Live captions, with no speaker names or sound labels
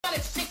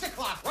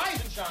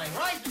shine,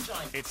 rise and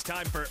shine. It's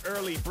time for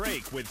Early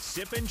Break with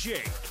Sip and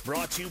Jake,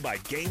 brought to you by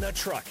Gaina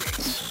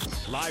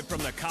Trucking. Live from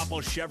the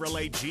Koppel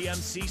Chevrolet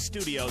GMC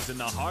studios in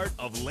the heart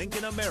of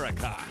Lincoln,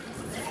 America.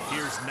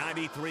 Here's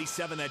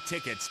 93.7 The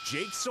Ticket's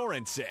Jake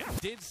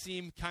Sorensen. Did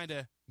seem kind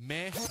of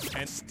meh.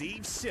 And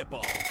Steve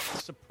Sipple.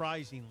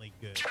 Surprisingly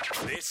good.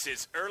 This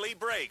is Early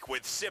Break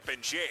with Sip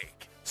and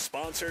Jake,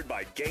 sponsored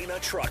by Gaina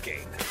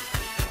Trucking.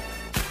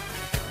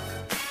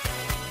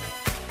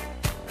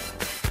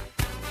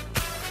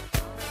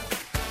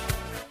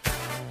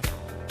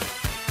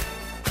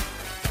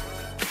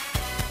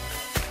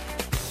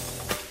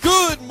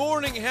 Good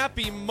morning,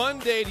 happy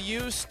Monday to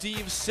you,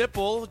 Steve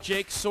Sipple,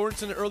 Jake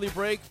Sorensen, Early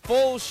Break.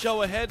 Full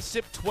show ahead.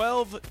 Sip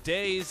 12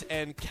 days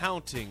and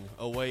counting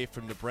away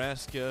from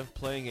Nebraska,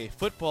 playing a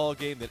football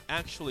game that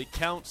actually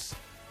counts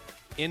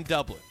in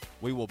Dublin.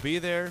 We will be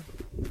there.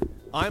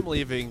 I'm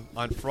leaving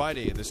on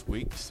Friday of this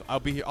week. So I'll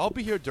be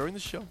here during the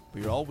show.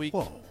 Be here all week.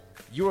 Whoa.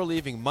 You are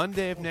leaving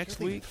Monday of next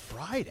week.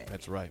 Friday.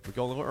 That's right. We're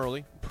going a little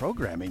early.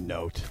 Programming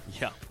note.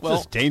 Yeah. Well,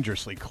 this is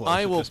dangerously close.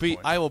 I will at this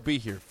point. I will be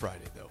here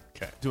Friday though.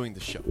 Okay. Doing the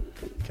show.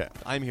 Okay.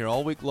 I'm here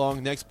all week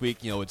long. Next week,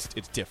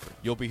 it's different.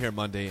 You'll be here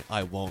Monday.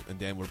 I won't, and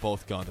then we're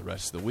both gone the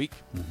rest of the week,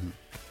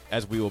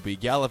 as we will be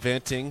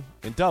gallivanting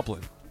in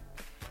Dublin.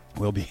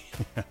 We'll be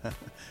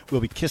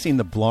kissing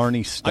the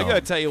Blarney Stone. I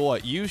gotta tell you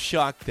what, you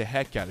shocked the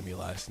heck out of me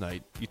last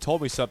night. You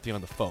told me something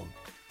on the phone.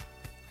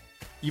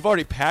 You've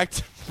already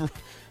packed.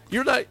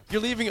 You're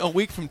leaving a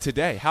week from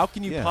today. How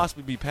can you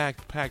possibly be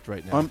packed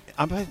right now?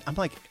 I'm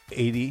like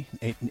 80,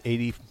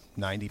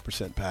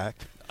 90%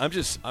 packed.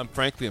 I'm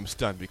frankly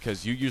stunned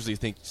because you usually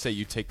say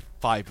you take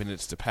 5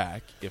 minutes to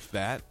pack, if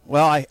that.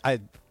 Well,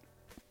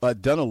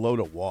 I'd done a load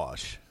of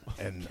wash,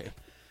 and Okay.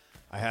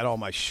 I had all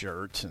my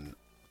shirts, and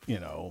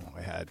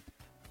I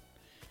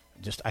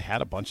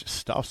had a bunch of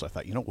stuff. So I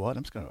thought, you know what,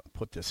 I'm just going to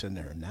put this in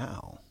there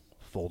now,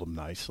 fold them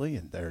nicely,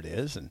 and there it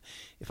is. And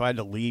if I had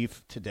to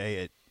leave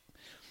today at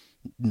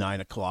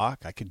 9 o'clock,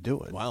 I could do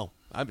it. Wow,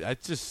 I'm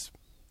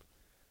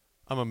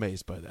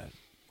amazed by that.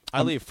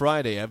 I leave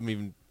Friday. I haven't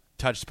even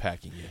touched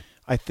packing yet.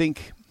 I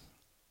think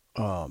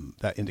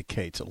that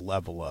indicates a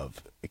level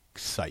of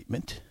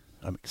excitement.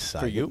 I'm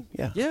excited. For you?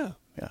 Yeah. Yeah.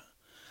 Yeah.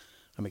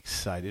 I'm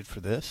excited for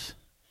this,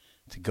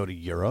 to go to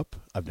Europe.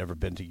 I've never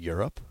been to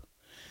Europe.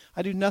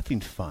 I do nothing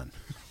fun.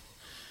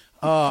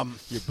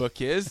 Your book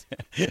is?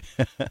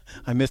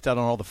 I missed out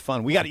on all the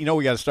fun. We got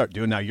to start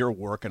doing now. You're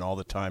working all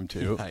the time,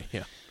 too.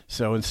 Yeah.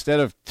 So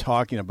instead of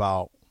talking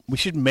about, we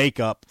should make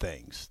up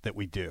things that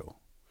we do.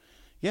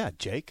 Yeah,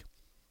 Jake.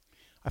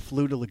 I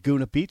flew to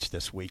Laguna Beach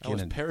this weekend.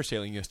 I was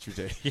parasailing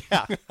yesterday.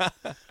 Yeah.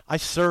 I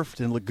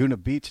surfed in Laguna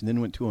Beach and then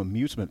went to an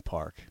amusement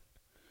park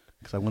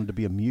because I wanted to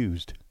be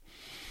amused.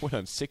 Went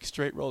on 6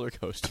 straight roller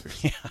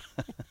coasters. Yeah.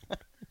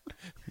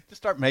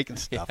 Just start making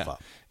stuff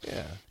up.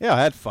 Yeah. Yeah,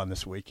 I had fun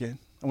this weekend.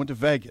 I went to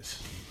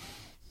Vegas.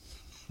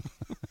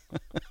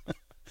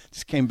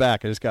 Just came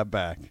back. I just got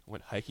back.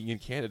 Went hiking in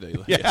Canada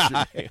Yeah.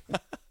 yesterday.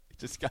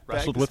 Just got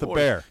Wrestled back with this a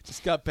morning. bear.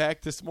 Just got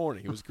back this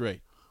morning. It was great.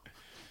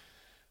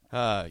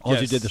 All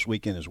you did this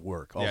weekend is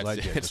work.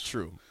 It's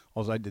true.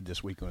 All I did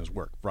this weekend was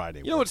work.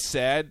 Friday. You know what's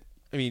sad?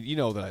 I mean, you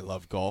know that I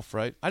love golf,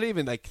 right? I didn't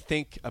even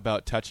think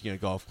about touching a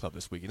golf club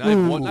this weekend. Not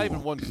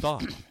even one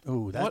thought.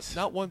 Ooh,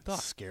 not one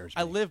thought. Scares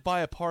me. I live by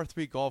a par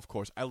 3 golf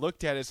course. I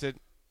looked at it and said,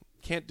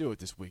 can't do it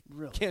this week.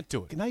 Really? Can't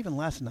do it. Not even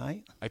last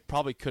night? I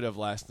probably could have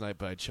last night,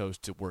 but I chose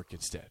to work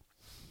instead.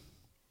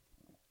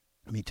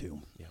 Me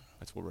too. Yeah,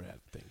 that's where we're at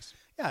things.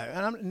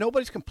 Yeah, and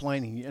nobody's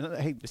complaining.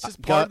 Hey, This is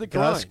part of the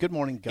grind. Gus, good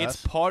morning,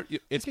 Gus.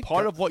 It's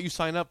part of what you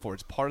sign up for.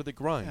 It's part of the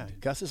grind. Yeah,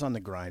 Gus is on the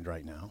grind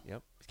right now.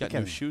 Yep. He's got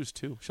new shoes,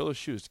 too. Show those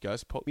shoes,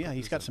 Gus. Yeah,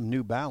 he's got some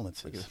New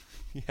Balances.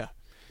 Yeah.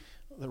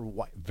 They're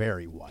white,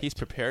 very white. He's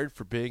prepared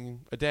for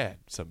being a dad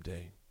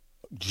someday.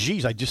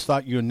 Jeez, I just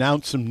thought you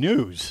announced some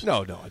news.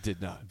 No, I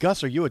did not.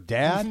 Gus, are you a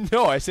dad?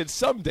 No, I said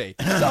someday.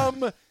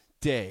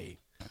 Someday.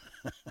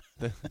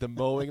 The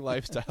mowing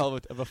lifestyle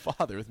of a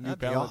father with New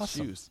Balance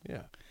awesome. shoes.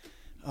 Yeah.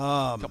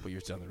 A couple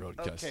years down the road,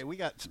 Gus. Okay, we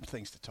got some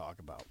things to talk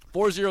about.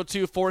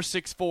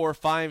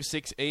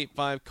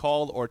 402-464-5685.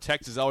 Call or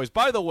text as always.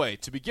 By the way,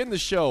 to begin the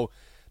show,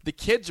 the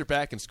kids are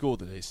back in school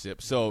today,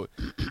 Sip. So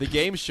the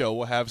game show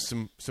will have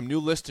some new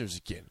listeners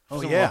again.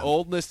 Some of our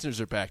old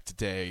listeners are back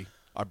today.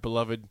 Our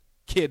beloved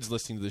kids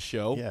listening to the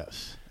show.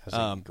 Yes, as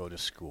they go to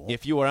school.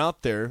 If you are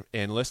out there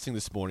and listening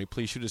this morning,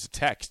 please shoot us a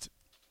text.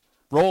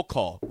 Roll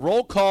call.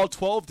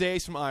 12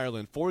 days from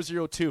Ireland.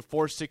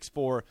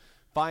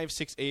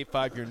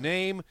 402-464-5685. Your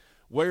name,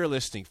 where you're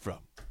listening from.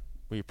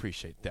 We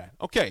appreciate that.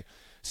 Okay.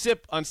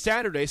 Sip, on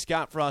Saturday,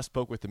 Scott Frost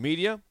spoke with the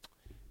media.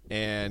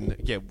 And,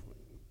 again,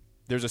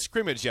 there's a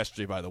scrimmage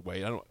yesterday, by the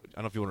way. I don't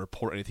know if you want to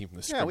report anything from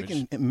the scrimmage.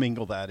 Yeah, we can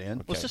mingle that in.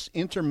 Okay. Let's just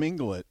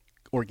intermingle it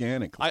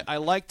organically. I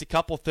liked a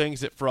couple things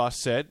that Frost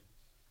said.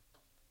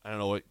 I don't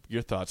know what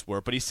your thoughts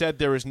were, but he said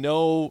there was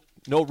no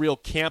real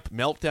camp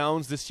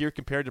meltdowns this year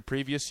compared to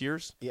previous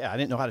years. Yeah, I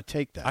didn't know how to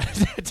take that. I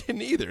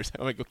didn't either. So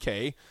I'm like,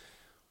 okay,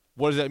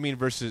 what does that mean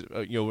versus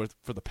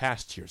for the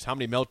past years? How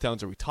many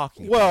meltdowns are we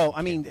talking about? Well,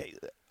 I mean,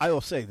 I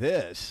will say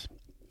this.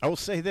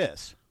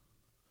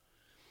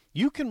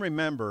 You can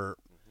remember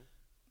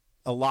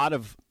a lot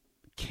of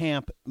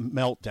camp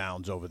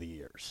meltdowns over the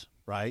years,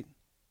 right?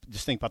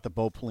 Just think about the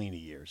Bo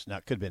Pelini years. Now,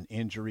 it could have been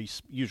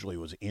injuries. Usually it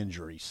was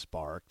injury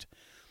sparked,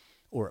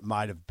 or it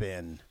might have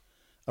been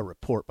a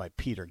report by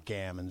Peter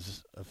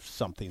Gammons of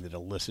something that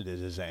elicited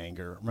his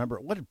anger. Remember,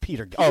 what did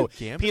Peter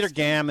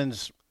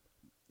Gammons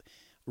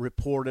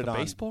reported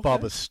on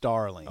Bubba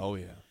Starling. Oh,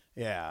 yeah.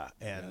 Yeah,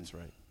 and that's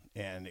right.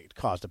 And it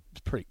caused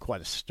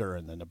quite a stir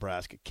in the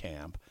Nebraska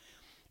camp.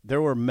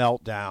 There were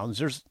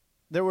meltdowns.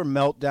 There were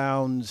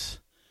meltdowns.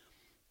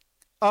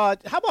 How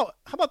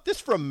about this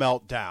for a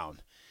meltdown?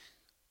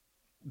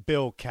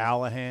 Bill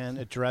Callahan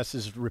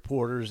addresses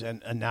reporters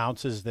and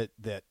announces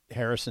that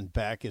Harrison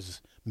Beck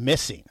is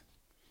missing.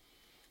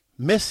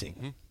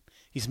 Mm-hmm.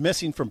 He's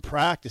missing from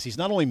practice. He's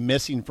not only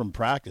missing from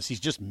practice, he's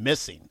just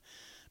missing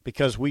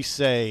because we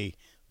say,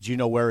 do you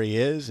know where he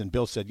is? And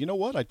Bill said, you know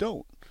what? I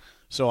don't.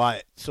 So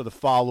the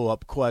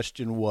follow-up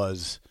question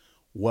was,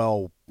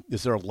 well,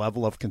 is there a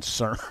level of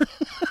concern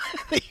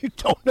that you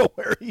don't know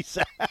where he's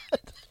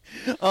at?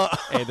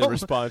 And the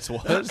response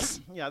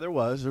was? Yeah, there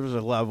was. There was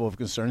a level of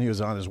concern. He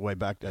was on his way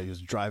back. He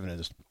was driving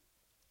his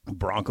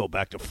Bronco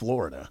back to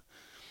Florida.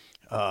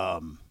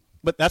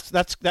 But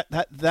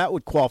that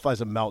would qualify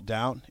as a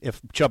meltdown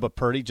if Chubba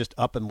Purdy just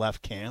up and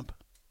left camp,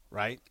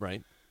 right?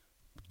 Right.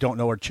 Don't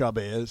know where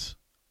Chubba is.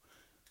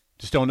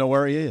 Just don't know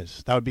where he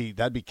is. That'd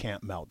be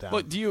camp meltdown.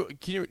 But do you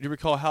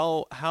recall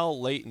how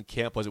late in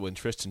camp was it when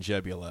Tristan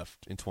Gebbia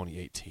left in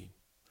 2018?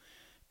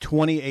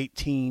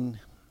 2018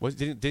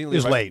 didn't he leave it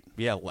was late.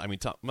 Yeah, I mean,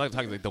 I'm not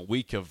talking like the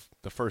week of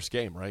the first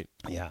game, right?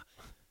 Yeah.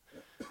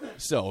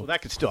 So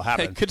that could still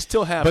happen. It could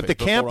still happen. But the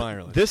camp,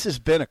 Ireland. This has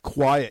been a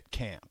quiet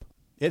camp.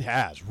 It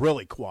has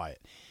really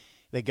quiet.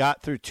 They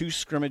got through two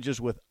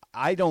scrimmages with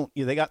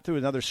They got through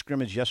another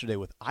scrimmage yesterday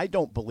with I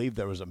don't believe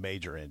there was a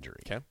major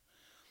injury. Okay.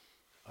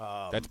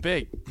 That's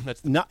big.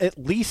 That's not at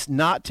least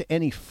not to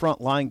any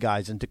front line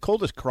guys. And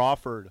Dakotas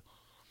Crawford.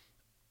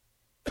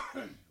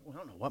 I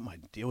don't know what my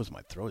deal with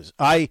my throat is.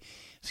 Now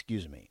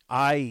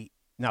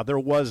there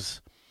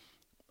was,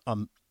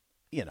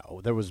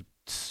 there was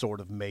sort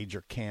of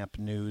major camp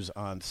news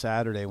on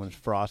Saturday when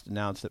Frost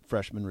announced that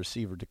freshman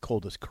receiver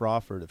Dakotas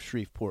Crawford of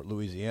Shreveport,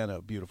 Louisiana,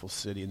 a beautiful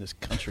city in this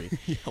country.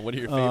 Yeah, one of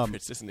your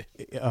favorites, isn't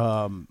it?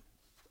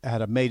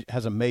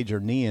 Has a major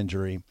knee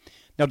injury.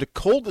 Now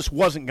Dakotas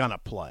wasn't going to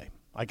play.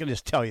 I can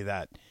just tell you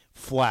that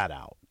flat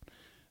out.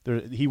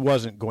 He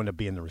wasn't going to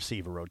be in the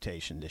receiver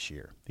rotation this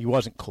year. He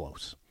wasn't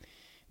close.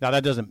 Now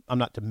I'm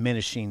not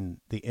diminishing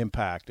the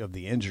impact of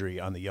the injury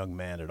on the young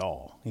man at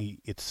all.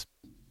 It's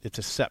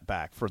a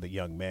setback for the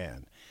young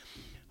man.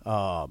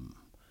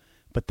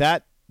 But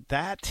that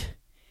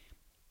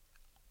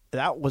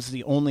was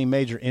the only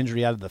major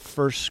injury out of the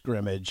first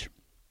scrimmage,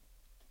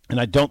 and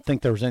I don't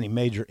think there was any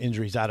major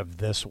injuries out of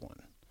this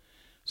one.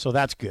 So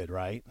that's good,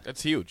 right?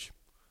 That's huge.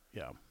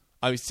 Yeah.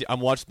 I'm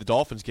watching the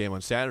Dolphins game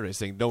on Saturday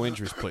saying, no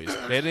injuries, please.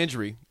 They had an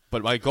injury,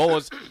 but my goal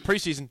is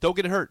preseason, don't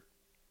get hurt.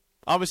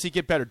 Obviously,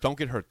 get better. Don't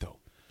get hurt, though.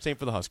 Same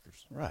for the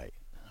Huskers. Right.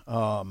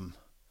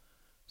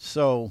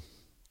 So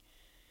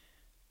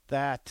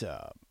that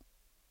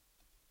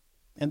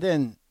and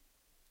then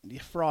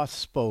Frost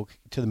spoke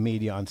to the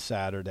media on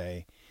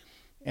Saturday,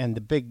 and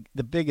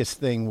the biggest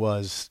thing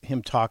was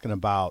him talking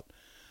about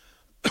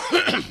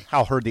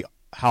how hard the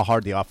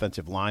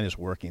offensive line is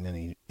working,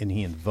 and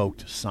he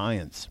invoked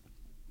science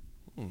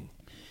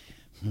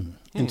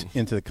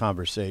into the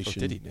conversation. Oh,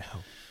 did he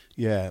now?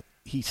 Yeah.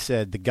 He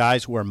said the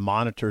guys wear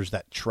monitors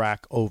that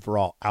track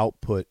overall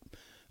output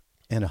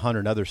and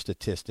 100 other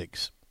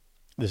statistics.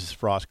 This is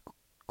Frost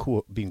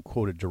being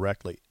quoted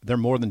directly. They're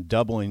more than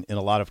doubling, in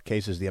a lot of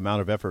cases, the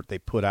amount of effort they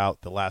put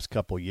out the last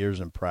couple of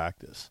years in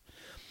practice.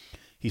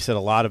 He said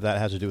a lot of that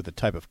has to do with the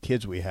type of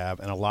kids we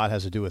have, and a lot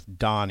has to do with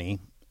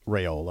Donnie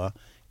Raiola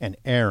and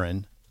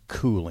Aaron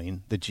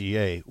Cooling, the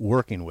GA,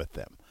 working with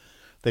them.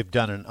 They've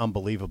done an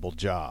unbelievable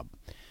job.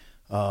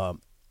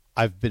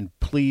 I've been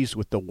pleased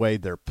with the way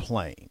they're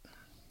playing.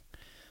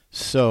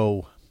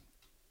 So,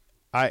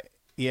 I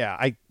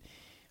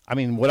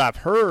mean, what I've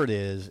heard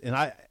is, and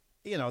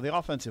the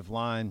offensive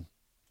line,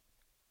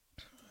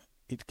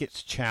 it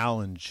gets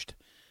challenged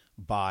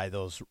by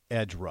those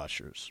edge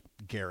rushers,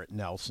 Garrett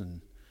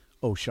Nelson,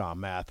 O'Shawn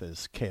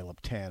Mathis,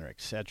 Caleb Tanner,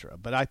 etc.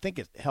 But I think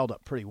it held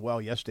up pretty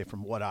well yesterday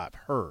from what I've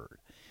heard.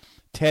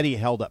 Teddy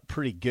held up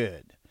pretty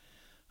good.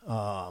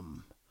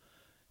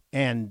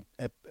 And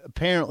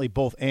apparently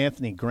both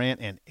Anthony Grant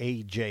and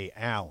A.J.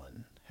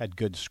 Allen had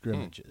good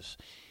scrimmages.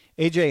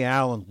 A.J.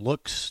 Allen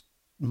looks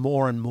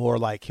more and more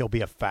like he'll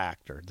be a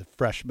factor, the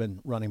freshman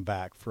running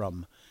back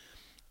from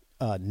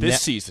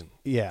this season.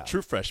 Yeah.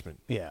 True freshman.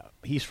 Yeah.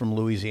 He's from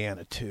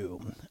Louisiana, too.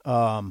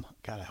 God,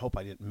 I hope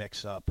I didn't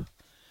mix up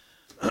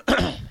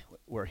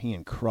where he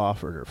and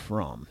Crawford are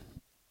from.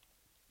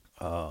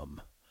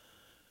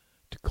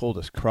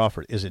 Dakotas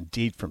Crawford is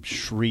indeed from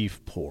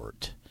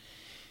Shreveport.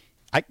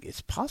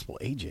 It's possible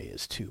AJ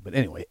is too, but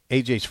anyway,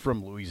 AJ's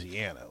from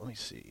Louisiana. Let me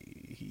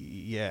see.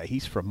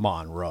 He's from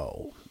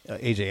Monroe.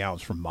 A.J.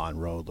 Allen's from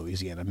Monroe,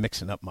 Louisiana. I'm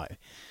mixing up my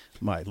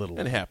little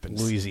it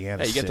happens.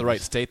 Louisiana. Hey, you get the cities.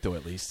 right state though,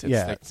 at least.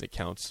 It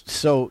counts.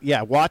 So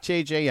watch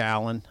A.J.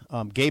 Allen.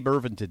 Gabe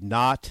Ervin did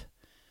not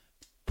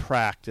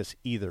practice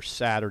either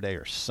Saturday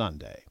or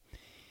Sunday.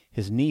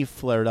 His knee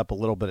flared up a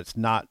little, but it's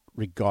not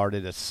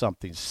regarded as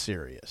something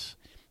serious.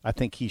 I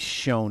think he's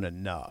shown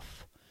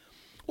enough.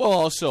 Well,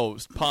 also,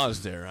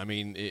 pause there. I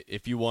mean,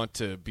 if you want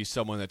to be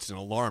someone that's an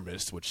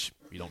alarmist, which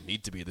you don't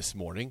need to be this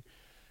morning,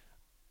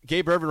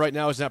 Gabe Ervin right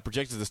now is not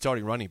projected as the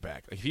starting running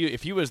back. Like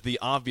if he was the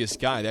obvious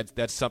guy,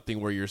 that's something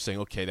where you're saying,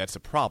 okay, that's a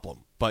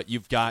problem. But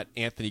you've got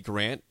Anthony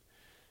Grant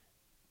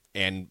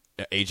and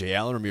A.J.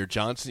 Allen, Ramir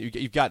Johnson.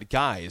 You've got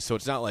guys, so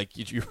it's not like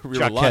you're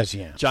relying.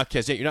 Jacques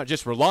Kezian. You're not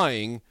just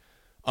relying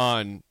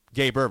on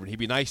Gabe Ervin. He'd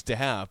be nice to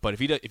have, but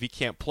if he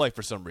can't play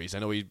for some reason,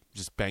 I know he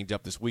just banged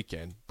up this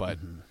weekend, but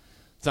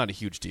it's not a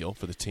huge deal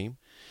for the team.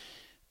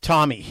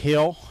 Tommy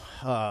Hill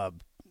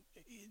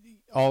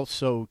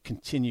also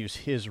continues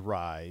his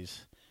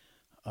rise.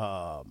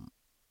 They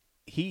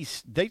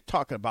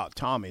talking about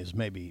Tommy as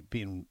maybe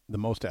being the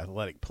most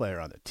athletic player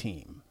on the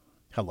team.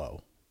 Hello.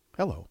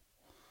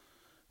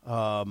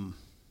 Now,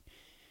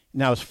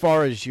 as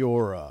far as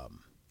your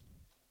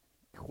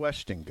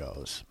question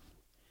goes,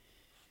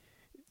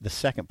 the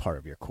second part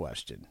of your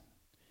question,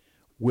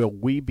 will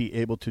we be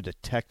able to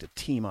detect a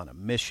team on a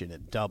mission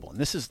in Dublin?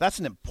 That's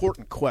an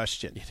important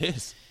question. It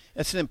is.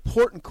 It's an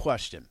important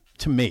question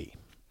to me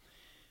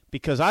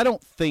because I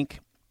don't think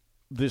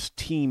this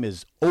team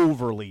is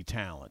overly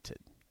talented.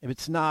 If a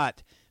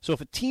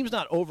team's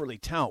not overly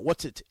talented,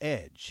 what's its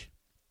edge?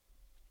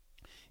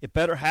 It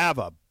better have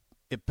a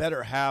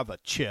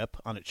chip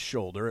on its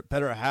shoulder. It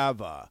better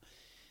have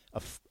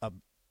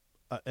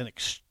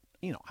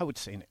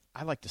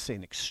I like to say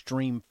an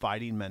extreme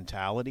fighting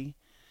mentality.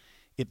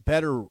 It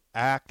better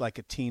act like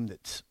a team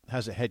that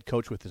has a head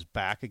coach with his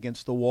back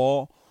against the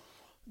wall.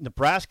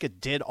 Nebraska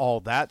did all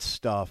that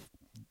stuff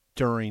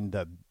during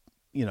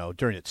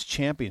its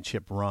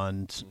championship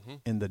runs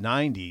in the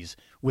 90s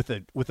with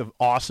an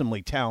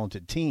awesomely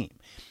talented team.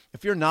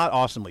 If you're not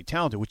awesomely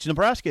talented, which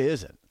Nebraska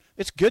isn't,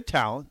 it's good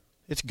talent.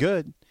 It's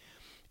good.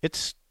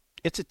 It's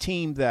a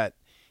team that,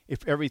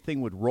 if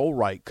everything would roll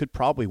right, could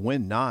probably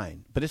win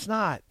 9. But it's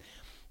not.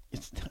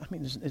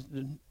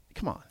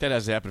 Come on. That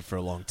hasn't happened for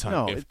a long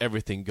time if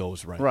everything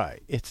goes right.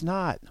 Right. It's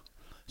not.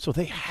 So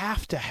they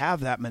have to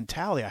have that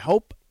mentality. I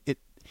hope it.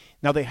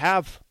 Now they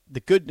have. The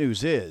good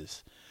news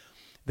is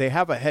they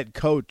have a head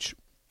coach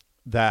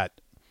that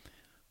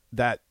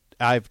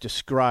I've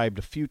described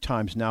a few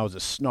times now as a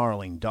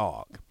snarling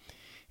dog.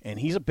 And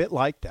he's a bit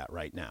like that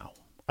right now.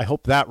 I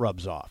hope that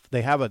rubs off.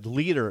 They have a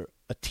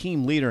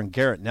team leader in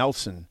Garrett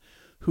Nelson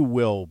who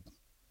will,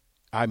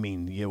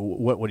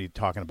 what are you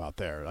talking about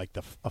there? Like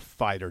a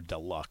fighter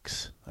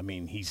deluxe. I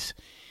mean, he's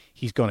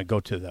going to go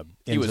to the ends of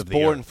the earth. He was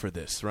born for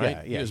this,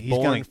 right? Yeah, he was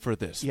born for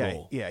this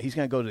role. Yeah, he's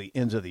going to go to the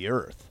ends of the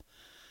earth.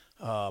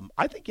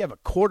 I think you have a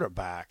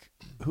quarterback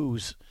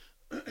who's,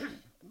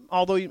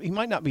 although he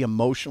might not be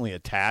emotionally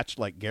attached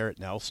like Garrett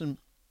Nelson,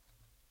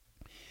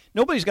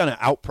 nobody's going to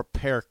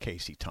out-prepare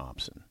Casey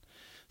Thompson.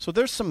 So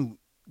there's some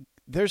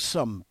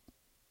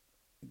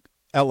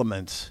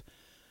elements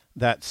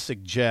that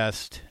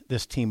suggest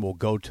this team will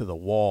go to the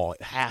wall.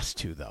 It has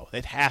to, though.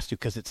 It has to,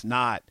 because it's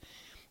not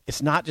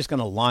just going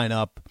to line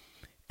up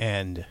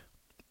and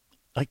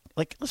like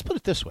let's put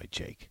it this way,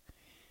 Jake.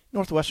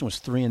 Northwestern was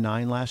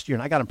 3-9 last year,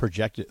 and I got them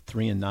projected at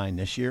 3-9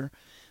 this year.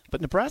 But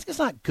Nebraska's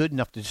not good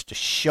enough to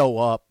show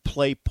up,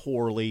 play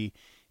poorly,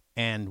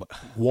 and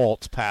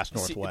waltz past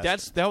Northwestern.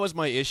 See, that was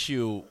my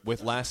issue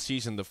with last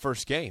season, the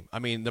first game. I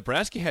mean,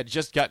 Nebraska had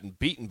just gotten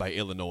beaten by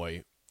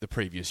Illinois the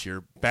previous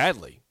year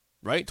badly,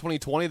 right?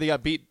 2020, they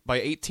got beat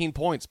by 18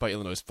 points by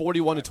Illinois,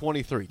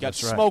 41-23. Got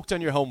smoked on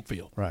your home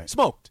field. Right.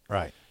 Smoked.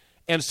 Right.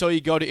 And so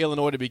you go to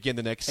Illinois to begin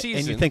the next season.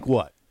 And you think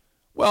what?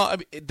 Well, I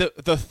mean,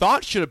 the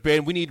thought should have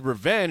been we need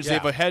revenge. Yeah.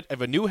 They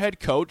have a new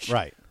head coach.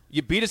 Right.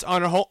 You beat us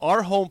on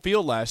our home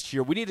field last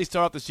year. We need to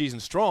start off the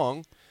season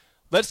strong.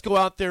 Let's go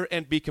out there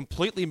and be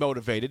completely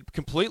motivated,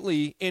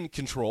 completely in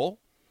control.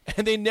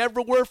 And they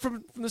never were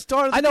from the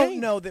start of the game. I don't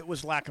know that it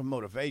was lack of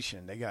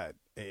motivation.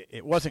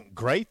 It wasn't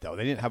great, though.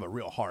 They didn't have a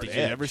real hard edge.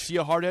 Did you ever see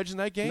a hard edge in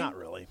that game? Not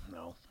really,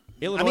 no.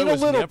 Illinois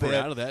was never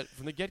out of that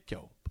from the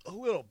get-go. A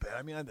little bit.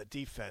 I mean, the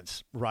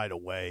defense right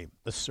away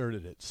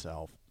asserted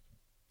itself.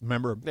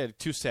 Remember? They had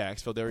 2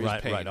 sacks, Phil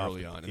Darius Payne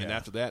early on. And then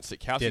after that,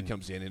 Sikowski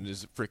comes in and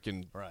is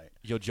freaking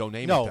Joe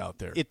Namath out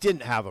there. It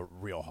didn't have a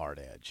real hard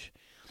edge.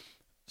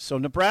 So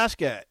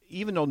Nebraska,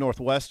 even though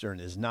Northwestern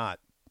is not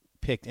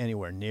picked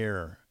anywhere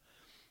near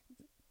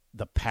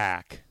the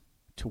pack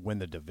to win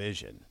the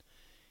division,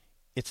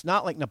 it's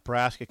not like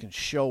Nebraska can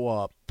show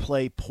up,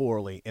 play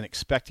poorly, and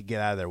expect to get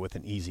out of there with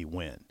an easy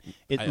win.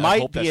 I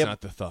hope that's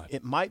not the thought.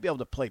 It might be able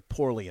to play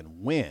poorly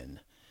and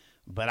win,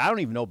 but I don't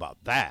even know about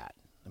that.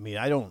 I mean,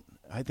 I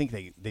think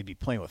they'd be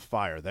playing with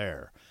fire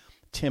there.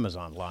 Tim is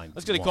online.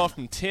 Let's get a call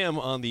from Tim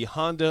on the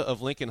Honda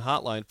of Lincoln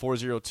hotline,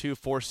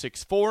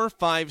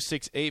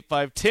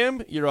 402-464-5685.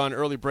 Tim, you're on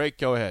early break.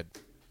 Go ahead.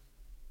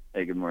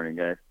 Hey, good morning,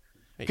 guys.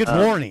 Good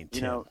morning,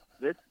 Tim. You know,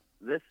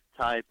 this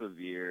type of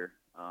year,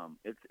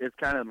 it's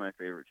kind of my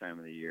favorite time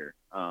of the year.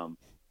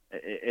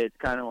 It's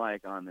kind of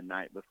like on the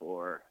night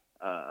before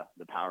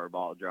the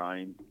Powerball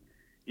drawing.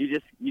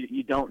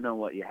 You don't know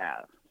what you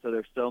have. So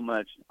there's so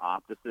much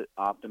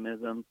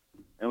optimism,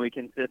 and we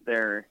can sit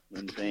there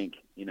and think,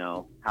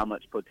 how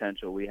much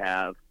potential we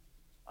have.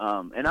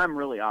 And I'm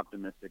really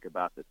optimistic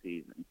about the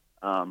season.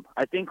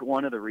 I think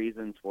one of the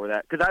reasons for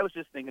that, because I was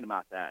just thinking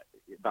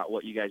about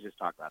what you guys just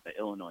talked about, the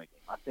Illinois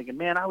game. I was thinking,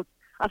 man, I was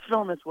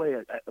feeling this way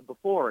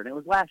before, and it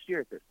was last year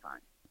at this time.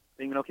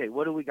 Thinking, okay,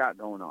 what do we got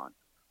going on?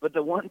 But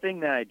the one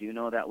thing that I do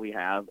know that we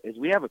have is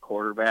we have a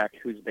quarterback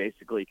who's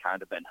basically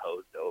kind of been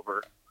hosed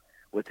over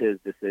with his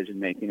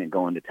decision-making and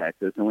going to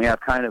Texas, and we have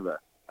kind of a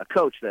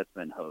coach that's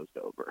been hosed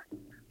over.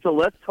 So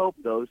let's hope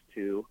those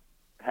two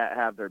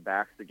have their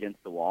backs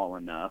against the wall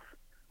enough.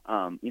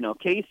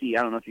 Casey,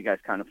 I don't know if you guys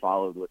kind of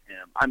followed with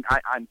him. I'm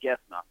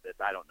guessing off this.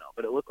 I don't know.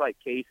 But it looked like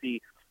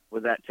Casey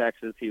was at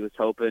Texas. He was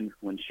hoping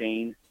when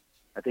Shane,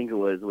 I think it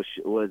was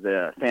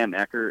Sam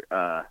Eckert,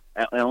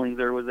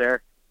 Ellinger was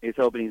there. He was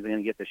hoping he's going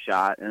to get the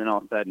shot. And then all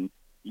of a sudden,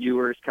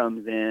 Ewers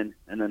comes in,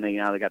 and then they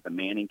got the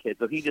Manning kid.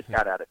 So he just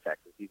got out of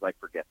Texas. He's like,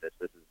 forget this.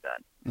 This is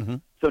done. Mm-hmm.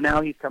 So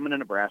now he's coming to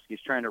Nebraska. He's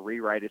trying to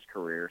rewrite his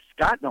career.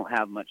 Scott don't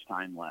have much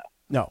time left.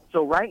 No.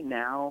 So right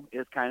now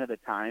is kind of the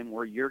time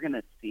where you're going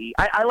to see –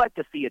 I like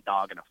to see a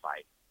dog in a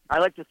fight. I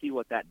like to see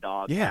what that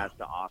dog has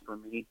to offer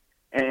me.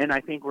 And I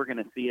think we're going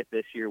to see it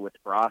this year with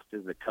Frost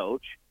as a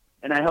coach.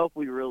 And I hope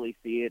we really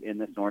see it in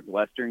this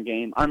Northwestern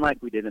game, unlike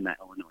we did in that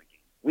Illinois game.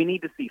 We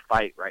need to see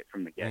fight right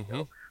from the get-go.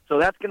 Mm-hmm. So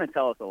that's going to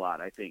tell us a lot,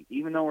 I think.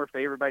 Even though we're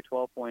favored by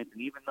 12 points,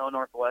 and even though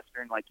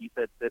Northwestern, like you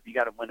said, Sip, you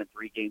got to win in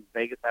 3 games.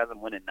 Vegas hasn't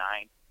won in 9.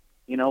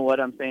 You know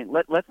what I'm saying?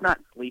 Let's not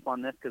sleep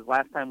on this, because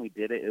last time we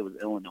did it, it was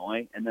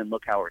Illinois, and then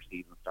look how our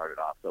season started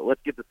off. So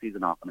let's get the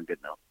season off on a good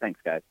note. Thanks,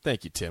 guys.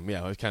 Thank you, Tim.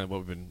 Yeah, that's kind of what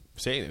we've been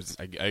saying.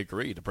 I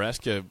agree.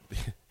 Nebraska,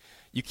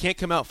 you can't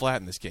come out flat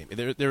in this game.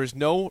 There is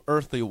no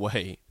earthly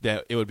way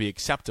that it would be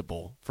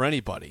acceptable for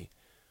anybody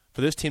for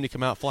this team to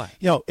come out flat.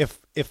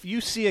 If you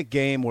see a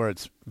game where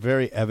it's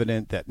very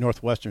evident that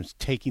Northwestern's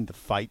taking the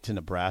fight to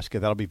Nebraska,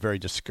 that'll be very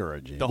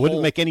discouraging. It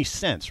wouldn't make any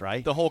sense,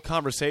 right? The whole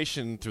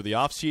conversation through the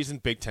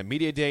offseason, Big Ten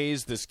Media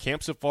Days, this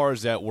camp so far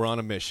is that we're on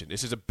a mission.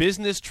 This is a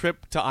business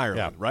trip to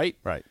Ireland, right?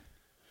 Right.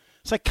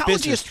 Psychology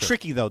Business is trip.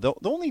 tricky, though. The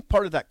only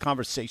part of that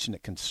conversation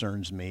that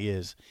concerns me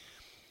is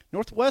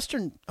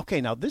Northwestern.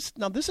 Okay, now this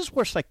is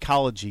where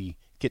psychology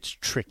gets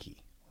tricky,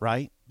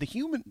 right?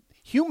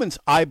 Humans,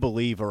 I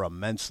believe, are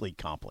immensely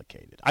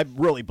complicated. I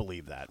really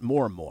believe that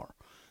more and more.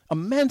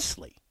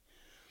 Immensely.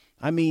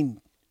 I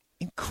mean,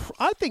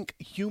 I think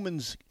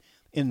humans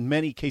in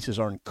many cases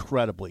are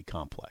incredibly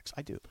complex.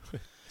 I do.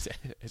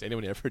 Has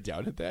anyone ever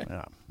doubted that?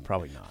 No,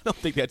 probably not. I don't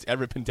think that's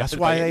ever been doubted.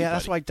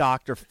 That's why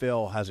Dr.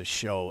 Phil has a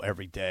show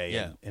every day,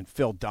 Yeah. and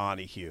Phil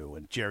Donahue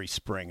and Jerry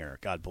Springer,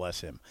 God bless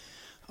him.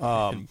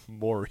 And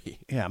Maury.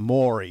 Yeah,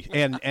 Maury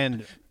and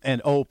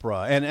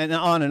Oprah and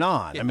on and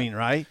on. Yeah. I mean,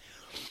 right?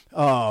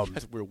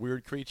 We're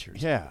weird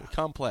creatures. Yeah. We're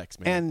complex,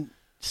 man. And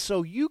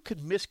so you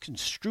could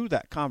misconstrue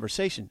that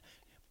conversation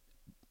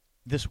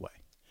this way.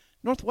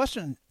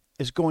 Northwestern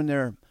is going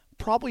there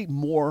probably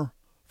more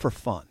for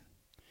fun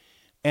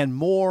and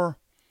more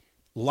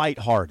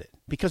lighthearted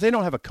because they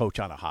don't have a coach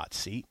on a hot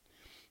seat.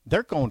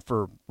 They're going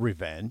for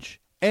revenge,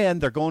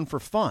 and they're going for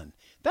fun.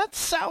 That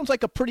sounds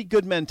like a pretty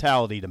good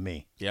mentality to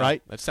me,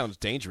 right? That sounds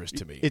dangerous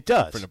to me. It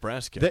does. For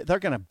Nebraska. They're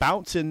going to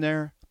bounce in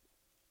there,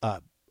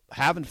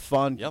 having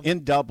fun Yep.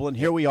 in Dublin.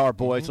 Here we are,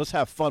 boys. Mm-hmm. Let's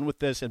have fun with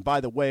this. And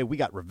by the way, we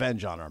got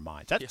revenge on our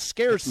minds. That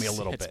scares me a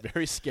little bit. It's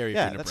very scary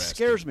Yeah, for Nebraska. that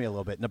scares me a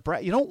little bit.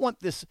 Nebraska, you don't want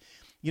this.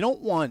 You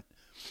don't want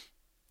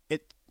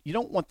it. You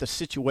don't want the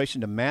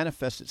situation to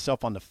manifest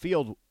itself on the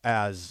field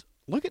as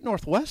look at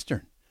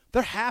Northwestern.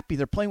 They're happy.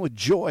 They're playing with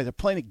joy. They're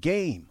playing a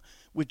game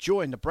with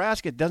joy.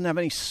 Nebraska doesn't have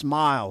any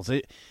smiles.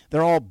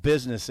 They're all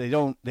business. They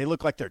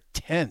look like they're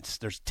tense.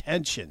 There's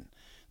tension.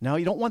 No,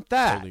 you don't want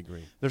that. Totally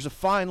agree. There's a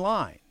fine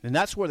line, and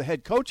that's where the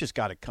head coach has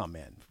got to come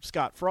in,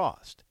 Scott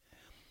Frost,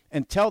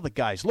 and tell the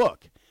guys,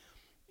 look,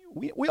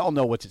 we all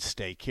know what's at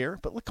stake here,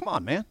 but look, come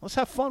on, man, let's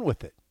have fun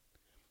with it.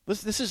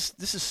 This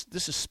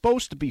is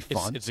supposed to be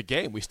fun. It's a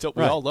game. We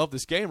Right. all love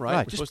this game,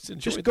 right? We're supposed to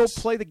enjoy just go this.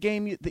 play the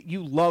game that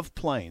you love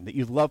playing, that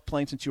you loved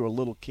playing since you were a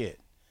little kid,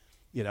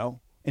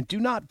 and do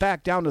not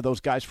back down to those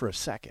guys for a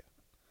second.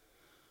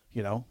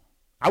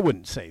 I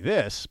wouldn't say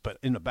this, but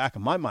in the back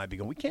of my mind,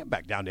 we can't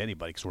back down to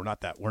anybody because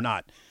we're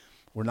not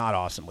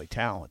awesomely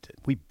talented.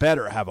 We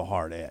better have a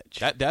hard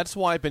edge. That's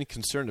why I've been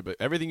concerned about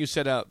everything you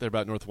said out there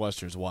about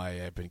Northwestern. Is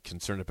why I've been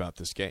concerned about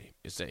this game.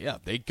 Is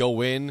that they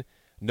go in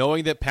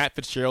knowing that Pat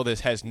Fitzgerald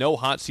has no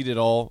hot seat at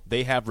all.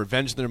 They have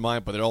revenge in their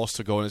mind, but they're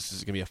also going, this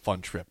is going to be a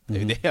fun trip.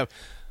 Mm-hmm. They have.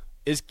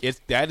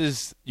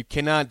 You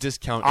cannot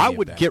discount. I any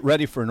would of that. get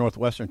ready for a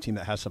Northwestern team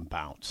that has some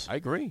bounce. I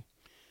agree.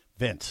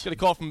 Vince. Get a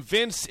call from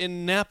Vince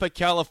in Napa,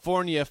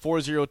 California,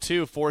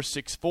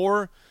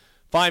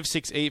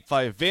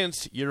 402-464-5685.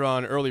 Vince, you're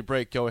on early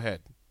break. Go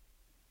ahead.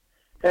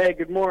 Hey,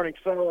 good morning,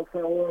 fellas. How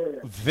are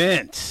you?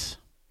 Vince,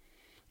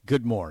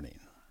 good morning.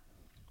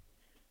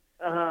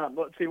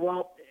 Let's see.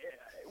 Well,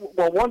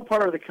 well, one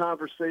part of the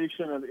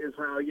conversation is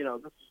how,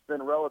 this has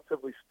been,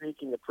 relatively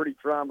speaking, a pretty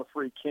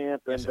drama-free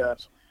camp. And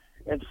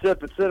and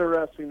Sip, it's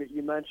interesting that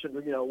you mentioned,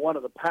 one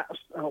of the past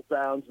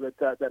meltdowns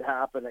that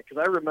happened. Because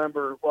I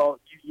remember,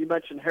 you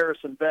mentioned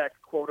Harrison Beck,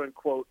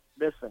 quote-unquote,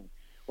 missing.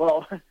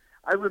 Well,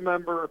 I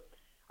remember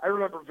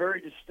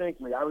very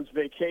distinctly, I was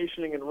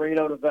vacationing in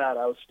Reno, Nevada.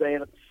 I was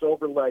staying at the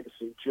Silver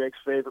Legacy, Jake's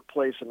favorite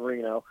place in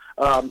Reno.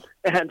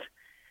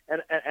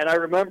 And I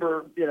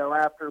remember,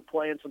 after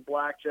playing some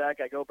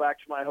blackjack, I go back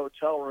to my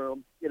hotel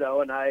room,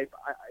 and I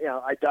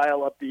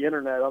dial up the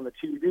internet on the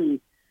TV,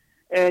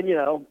 and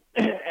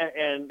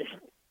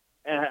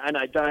and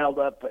I dialed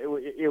up. It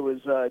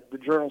was the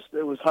journal.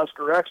 It was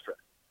Husker Extra.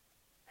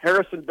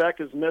 Harrison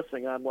Beck is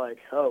missing. I'm like,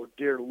 oh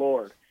dear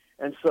Lord.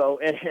 And so,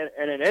 and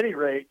at any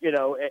rate, and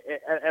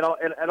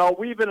I'll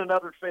weave in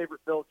another favorite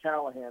Bill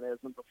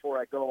Callahanism before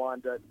I go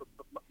on to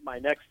my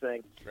next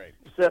thing. Great.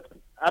 Sip,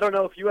 I don't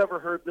know if you ever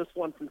heard this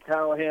one from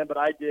Callahan, but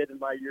I did in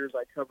my years.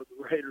 I covered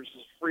the Raiders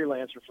as a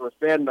freelancer for a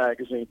fan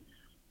magazine.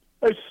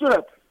 Hey,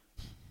 Sip,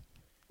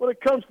 when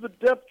it comes to the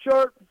depth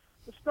chart,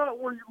 it's not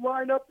where you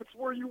line up, it's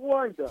where you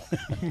wind up.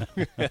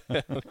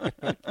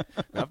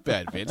 Not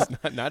bad, Vince.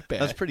 Not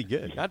bad. That's pretty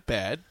good. Not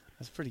bad.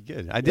 That's pretty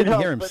good. I didn't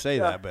hear him say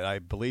that, but I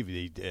believe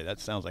he did. That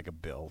sounds like a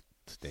Bill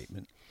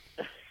statement.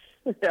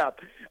 Yeah,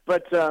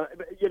 but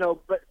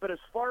as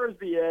far as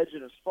the edge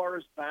and as far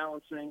as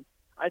balancing,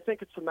 I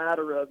think it's a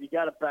matter of you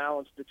got to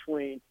balance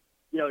between,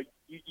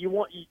 you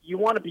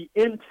want to be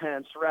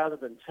intense rather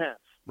than tense.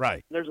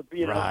 Right. And there's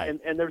right.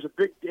 And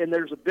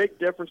there's a big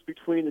difference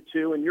between the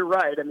two. And you're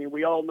right. I mean,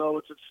 we all know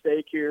it's at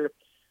stake here,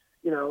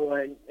 and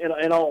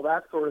all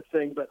that sort of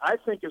thing. But I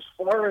think as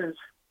far as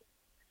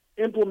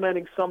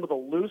implementing some of the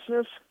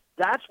looseness,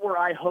 that's where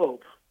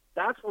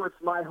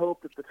it's my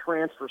hope that the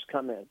transfers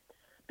come in.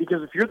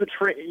 Because if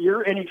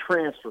you're any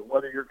transfer,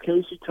 whether you're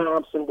Casey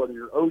Thompson, whether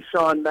you're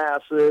O'Shawn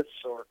Massett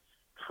or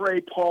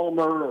Trey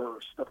Palmer or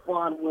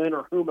Stephon Wynn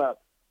or whomever,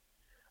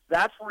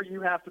 that's where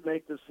you have to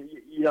make this,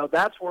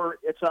 that's where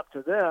it's up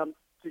to them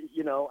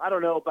to, I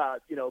don't know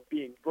about,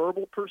 being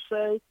verbal per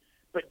se,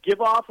 but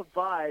give off a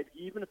vibe,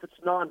 even if it's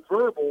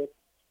nonverbal,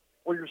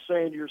 where you're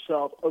saying to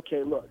yourself,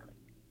 okay, look,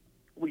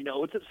 we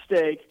know it's at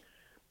stake,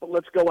 but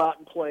let's go out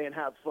and play and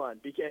have fun.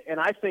 And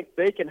I think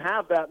they can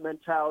have that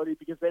mentality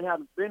because they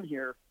haven't been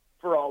here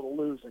for all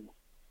the losing.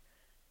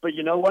 But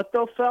you know what,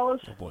 though,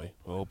 fellas?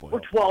 Oh, boy.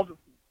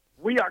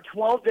 We are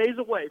 12 days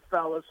away,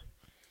 fellas.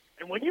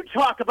 And when you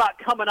talk about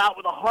coming out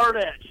with a hard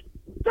edge,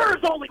 there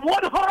is only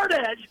one hard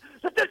edge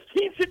that this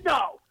team should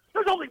know.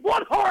 There's only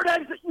one hard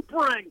edge that you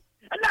bring,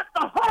 and that's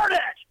the hard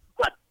edge.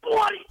 Let's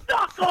bloody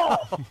knuckle!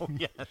 Oh,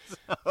 yes.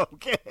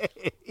 Okay.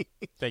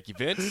 Thank you,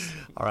 Vince.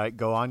 All right,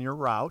 go on your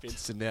route.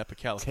 Vince in Napa,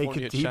 California.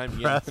 Take a deep Chime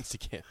in breath. once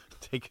again.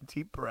 Take a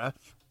deep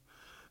breath.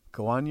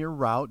 Go on your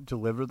route,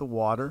 deliver the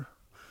water,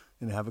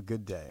 and have a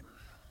good day.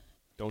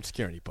 Don't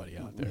scare anybody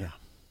out there.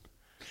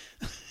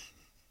 Yeah.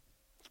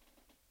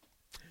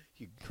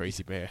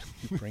 Crazy man.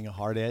 You bring a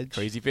hard edge.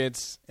 Crazy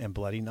Vince. And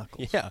bloody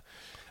knuckles. Yeah.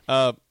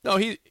 No,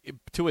 he,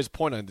 to his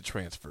point on the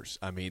transfers,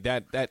 I mean,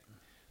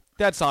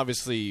 that's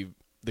obviously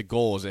the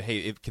goal is that,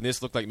 hey, can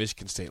this look like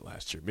Michigan State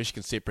last year?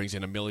 Michigan State brings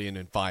in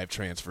 1,005,000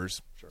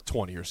 transfers,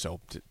 20 or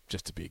so,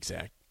 just to be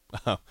exact.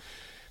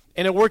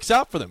 And it works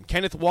out for them.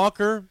 Kenneth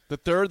Walker, the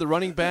third, the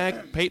running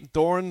back, Peyton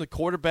Thorne, the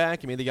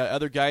quarterback. I mean, they got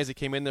other guys that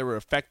came in that were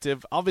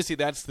effective. Obviously,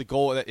 that's the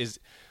goal.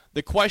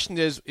 The question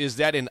is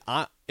that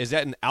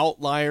an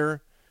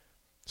outlier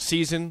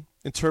season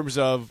in terms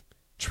of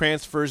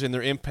transfers and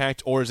their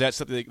impact, or is that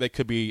something that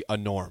could be a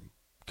norm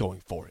going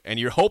forward? And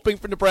you're hoping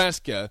for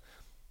Nebraska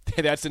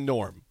that that's a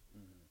norm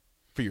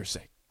for your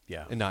sake,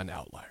 yeah, and not an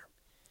outlier.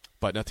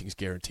 But nothing's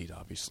guaranteed,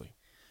 obviously.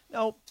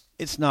 No,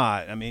 it's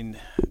not. I mean,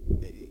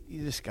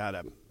 you just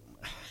gotta.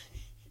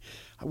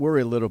 I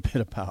worry a little bit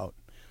about.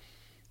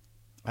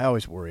 I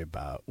always worry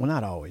about. Well,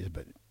 not always,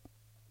 but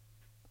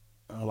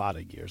a lot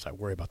of years I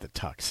worry about the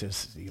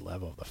toxicity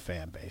level of the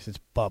fan base. It's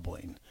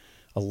bubbling.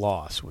 A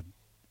loss would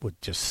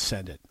just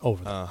send it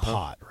over the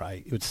pot,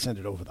 right? It would send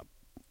it over the.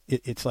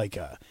 It's like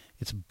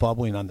it's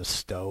bubbling on the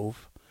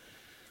stove.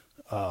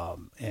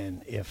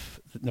 And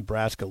if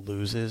Nebraska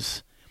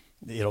loses,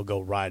 it'll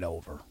go right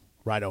over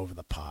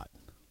the pot.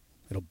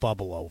 It'll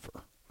bubble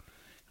over.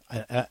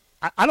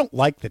 I don't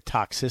like the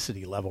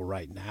toxicity level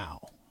right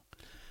now.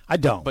 I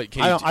don't. But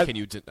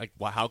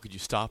how could you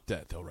stop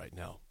that though right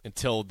now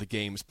until the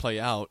games play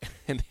out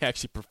and they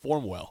actually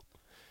perform well?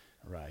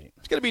 Right.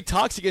 It's going to be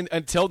toxic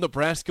until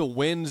Nebraska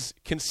wins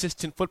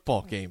consistent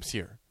football games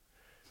here.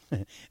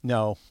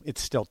 No,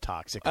 it's still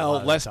toxic.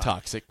 Oh, less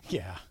toxic.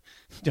 Yeah.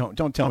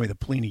 Don't tell me the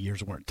Pelini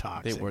years weren't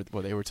toxic.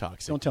 They were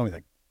toxic. Don't tell me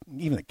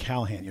even the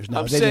Callahan years. No,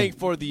 I'm saying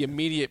for the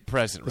immediate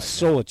present the right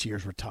Solich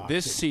years were toxic.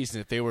 This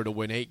season, if they were to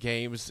win 8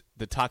 games,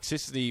 the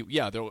toxicity,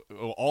 there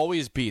will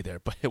always be there,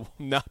 but it will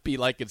not be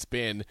like it's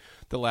been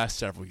the last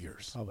several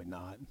years. Probably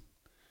not.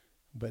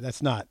 But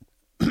that's not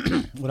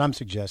what I'm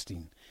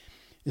suggesting.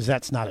 Is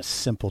that's not a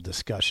simple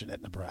discussion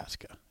at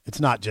Nebraska. It's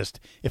not just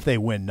if they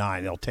win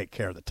 9, they'll take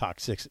care of the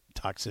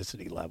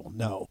toxicity level.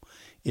 No,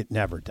 it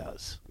never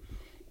does.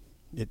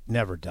 It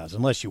never does,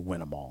 unless you win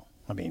them all.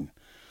 I mean,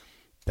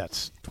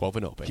 that's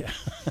 12-0, baby. Yeah.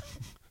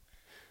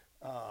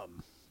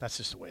 That's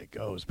just the way it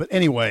goes. But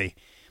anyway,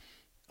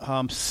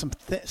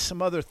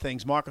 some other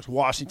things. Marcus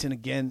Washington,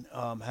 again,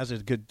 has a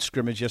good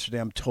scrimmage yesterday,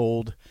 I'm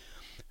told.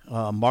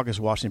 Marcus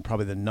Washington,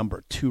 probably the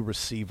number 2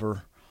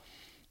 receiver.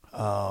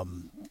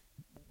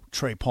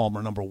 Trey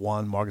Palmer, number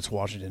 1. Marcus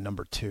Washington,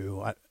 number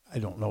 2. I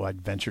don't know.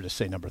 I'd venture to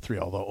say number 3,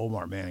 although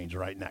Omar Manning's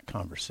right in that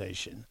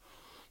conversation.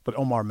 But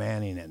Omar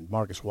Manning and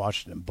Marcus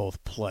Washington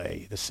both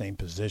play the same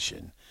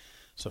position,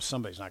 so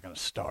somebody's not going to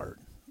start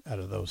out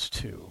of those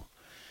two.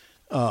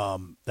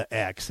 The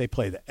X, they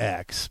play the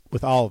X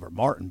with Oliver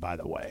Martin, by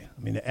the way.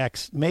 I mean, the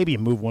X, maybe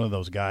move one of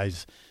those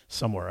guys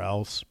somewhere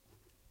else.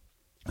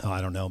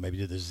 I don't know, maybe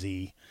to the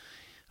Z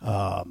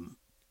or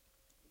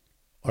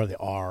the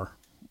R.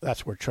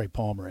 That's where Trey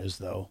Palmer is,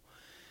 though.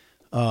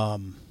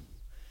 I'm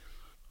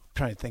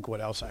trying to think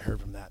what else I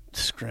heard from that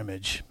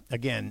scrimmage.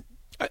 Again,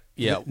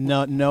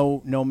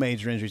 no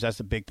major injuries. That's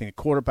the big thing. The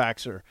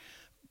quarterbacks are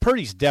 –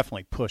 Purdy's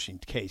definitely pushing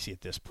Casey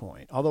at this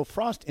point, although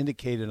Frost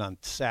indicated on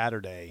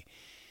Saturday –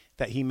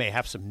 that he may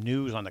have some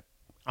news on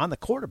the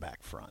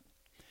quarterback front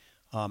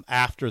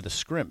after the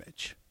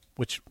scrimmage,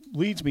 which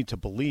leads me to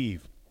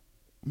believe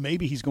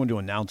maybe he's going to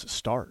announce a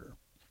starter.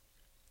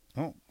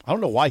 I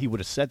don't know why he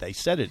would have said that. He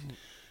said it.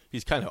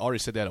 He's kind of already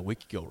said that a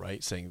week ago,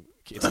 right? Saying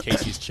it's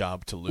Casey's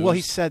job to lose. Well,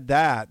 he said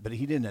that, but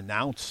he didn't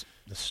announce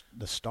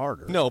the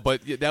starter. No,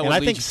 but that and would I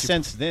lead think you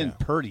since to, then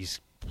yeah.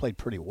 Purdy's played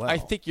pretty well. I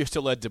think you're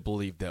still led to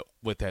believe that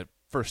with that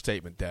first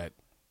statement that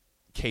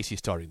Casey's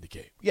starting the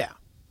game. Yeah,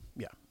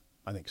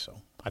 I think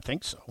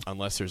so.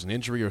 Unless there's an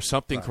injury or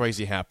something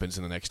crazy happens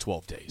in the next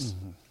 12 days.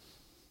 Mm-hmm.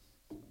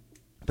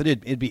 But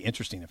it'd be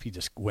interesting if he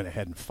just went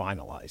ahead and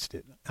finalized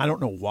it. I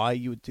don't know why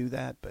you would do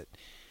that, but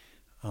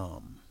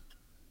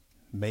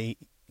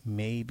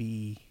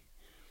maybe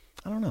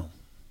I don't know.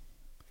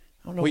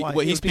 I don't know why.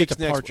 He speaks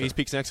next. He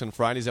speaks next on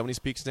Friday. Is that when he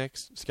speaks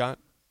next, Scott?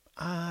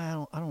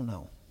 I don't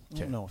know. I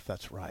don't know if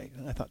that's right.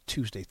 I thought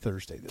Tuesday,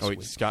 Thursday this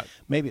week. Scott?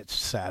 Maybe it's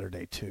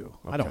Saturday too.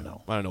 Okay. I don't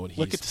know. I don't know what he's.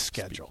 Look at the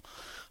schedule.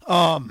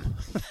 I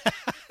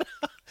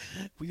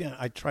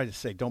try to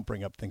say don't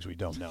bring up things we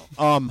don't know.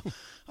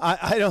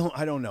 I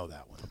don't know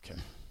that one. Okay.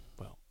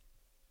 Well,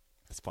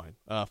 that's fine.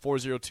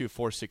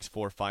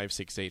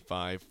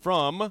 402-464-5685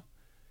 from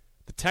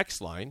the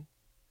text line.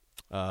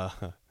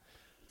 Doc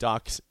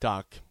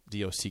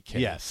D-O-C-K.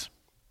 Yes.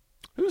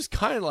 Who's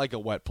kind of like a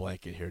wet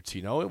blanket here too.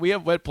 You know, we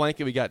have wet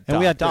blanket. We got Doc. And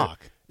we got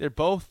Doc. They're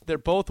both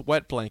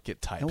wet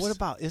blanket types. And what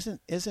about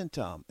isn't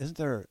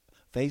there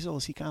Faisal?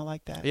 Is he kind of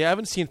like that? Yeah, I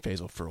haven't seen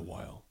Faisal for a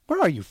while. Where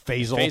are you,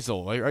 Faisal?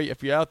 Faisal,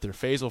 if you're out there,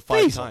 Faisal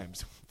 5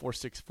 times.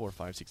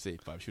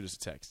 464-5685. Shoot us a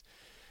text.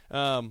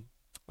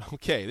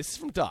 Okay, this is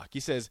from Doc. He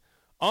says,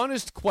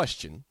 honest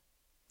question.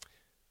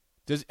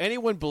 Does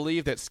anyone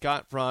believe that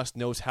Scott Frost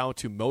knows how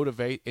to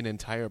motivate an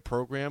entire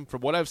program?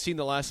 From what I've seen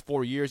the last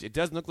 4 years, it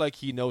doesn't look like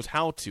he knows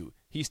how to.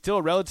 He's still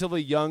a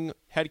relatively young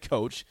head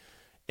coach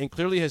and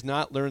clearly has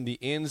not learned the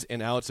ins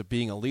and outs of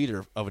being a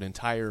leader of an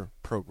entire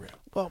program.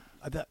 Well,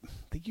 the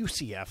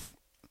UCF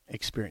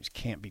experience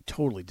can't be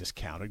totally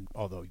discounted,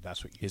 although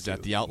that's what you Is do.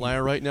 that the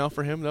outlier right now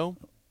for him, though?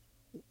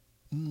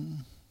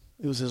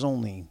 This was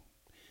only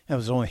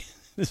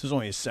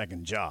his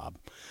second job,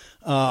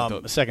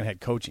 a second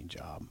head coaching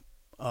job.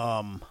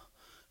 So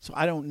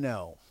I don't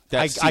know.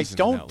 I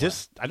don't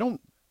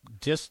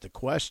diss the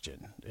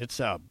question. I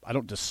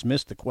don't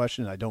dismiss the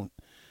question. I don't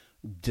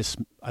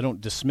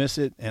dismiss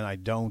it, and I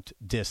don't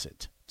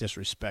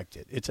disrespect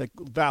it. It's a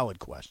valid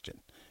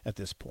question at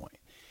this point.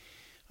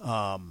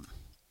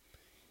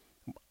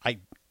 It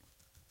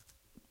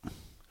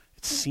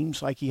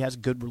seems like he has a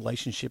good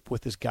relationship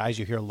with his guys.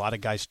 You hear a lot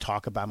of guys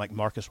talk about him, like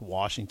Marcus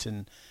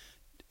Washington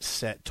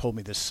told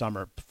me this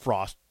summer.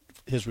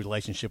 His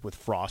relationship with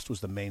Frost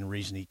was the main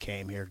reason he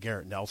came here.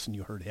 Garrett Nelson,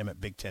 you heard him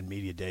at Big Ten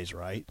Media Days,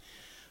 right?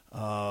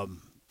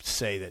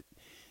 Say that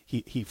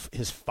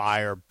his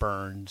fire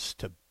burns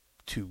to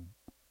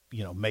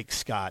make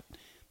Scott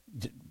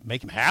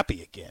make him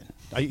happy again.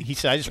 He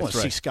said, "I just want to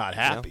see Scott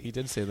happy." Yeah, he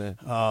did say that.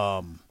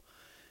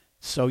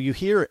 So you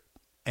hear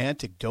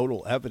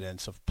anecdotal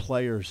evidence of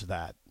players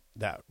that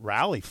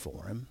rally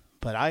for him,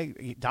 but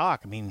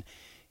Doc, I mean,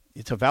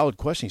 it's a valid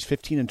question. He's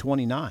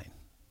 15-29,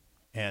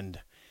 and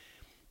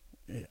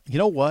you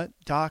know what,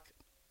 Doc?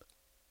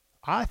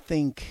 I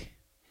think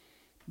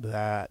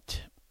that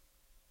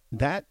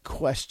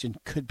question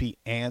could be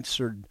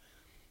answered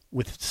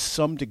with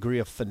some degree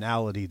of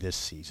finality this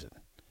season.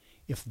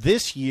 If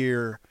this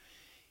year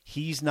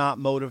he's not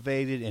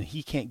motivated and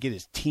he can't get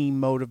his team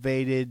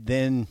motivated,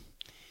 then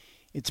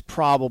it's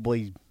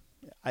probably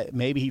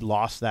maybe he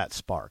lost that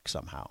spark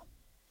somehow.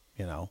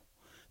 You know,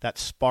 that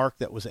spark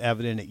that was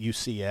evident at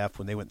UCF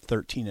when they went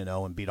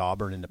 13-0 and beat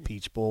Auburn in the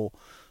Peach Bowl.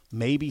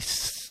 And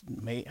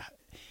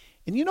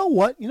you know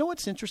what? You know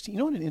what's interesting? You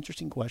know what an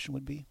interesting question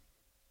would be?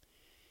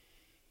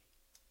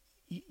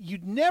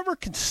 You'd never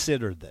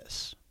consider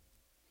this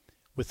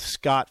with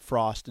Scott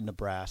Frost in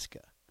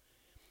Nebraska.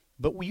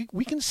 But we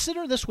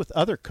consider this with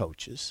other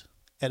coaches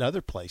at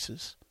other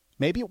places.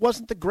 Maybe it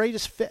wasn't the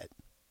greatest fit.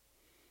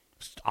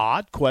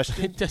 odd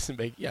question. It doesn't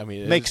make. Yeah, I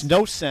mean, makes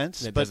no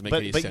sense. It but doesn't make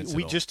any but sense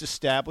we at all. just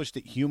established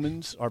that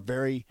humans are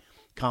very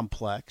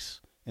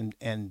complex,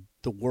 and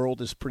the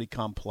world is pretty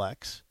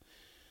complex.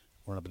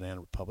 We're in a banana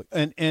republic,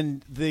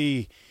 and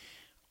the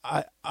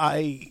I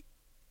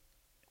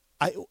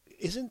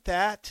isn't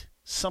that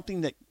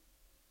something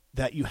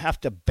that you have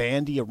to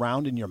bandy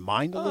around in your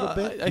mind a little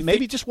bit? I Maybe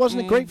think, it just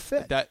wasn't a great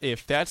fit. That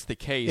if that's the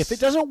case, If it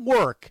doesn't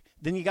work,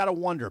 then you got to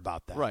wonder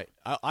about that. right?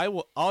 I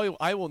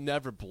will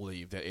never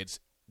believe that it's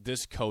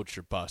this coach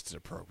or bust in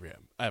a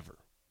program ever.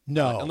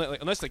 No.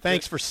 Unless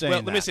Thanks for saying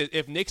Let me that. say,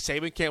 if Nick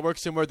Saban can't work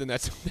somewhere, then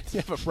that's you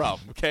have a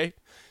problem. Okay.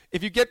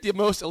 If you get the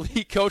most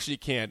elite coach you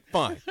can,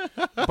 fine.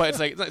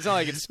 But it's not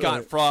like it's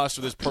Scott Frost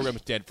or this program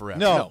is dead forever.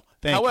 No.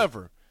 Thank you.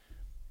 However,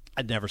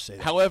 I'd never say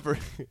that. However,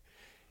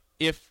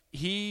 if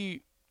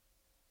he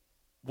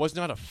was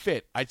not a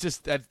fit,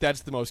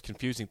 that's the most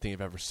confusing thing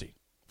I've ever seen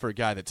for a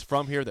guy that's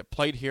from here, that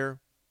played here,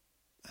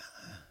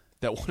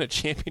 that won a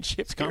championship.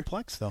 It's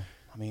complex, though.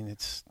 I mean,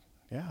 it's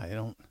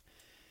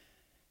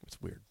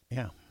It's weird.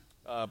 Yeah.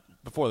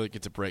 Before they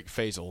get to break,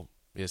 Faisal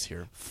is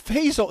here.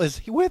 Faisal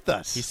is with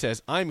us. He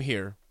says, "I'm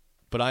here,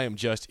 but I am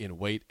just in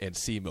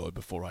wait-and-see mode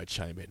before I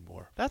chime in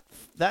more."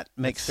 That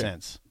makes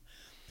sense.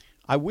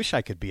 I wish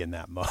I could be in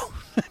that mode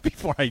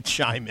before I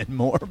chime in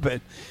more,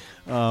 but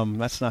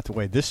that's not the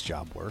way this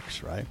job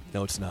works, right?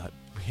 No, it's not.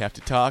 We have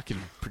to talk and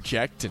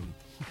project and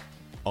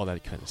all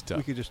that kind of stuff.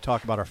 We could just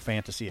talk about our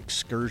fantasy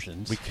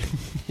excursions. We can,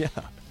 yeah.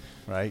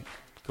 Right?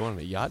 Go on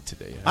a yacht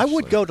today, I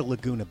would actually. go to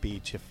Laguna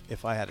Beach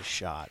if I had a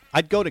shot.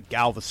 I'd go to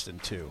Galveston,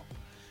 too.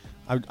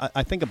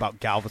 I think about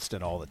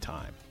Galveston all the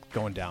time,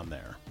 going down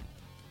there.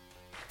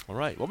 All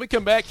right. When we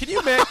come back, can you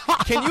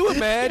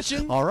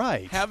imagine All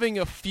right. having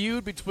a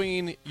feud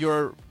between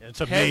your It's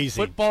head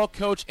amazing. football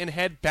coach and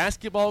head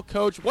basketball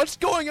coach? What's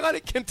going on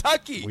in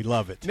Kentucky? We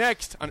love it.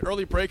 Next on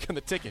Early Break on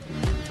the Ticket.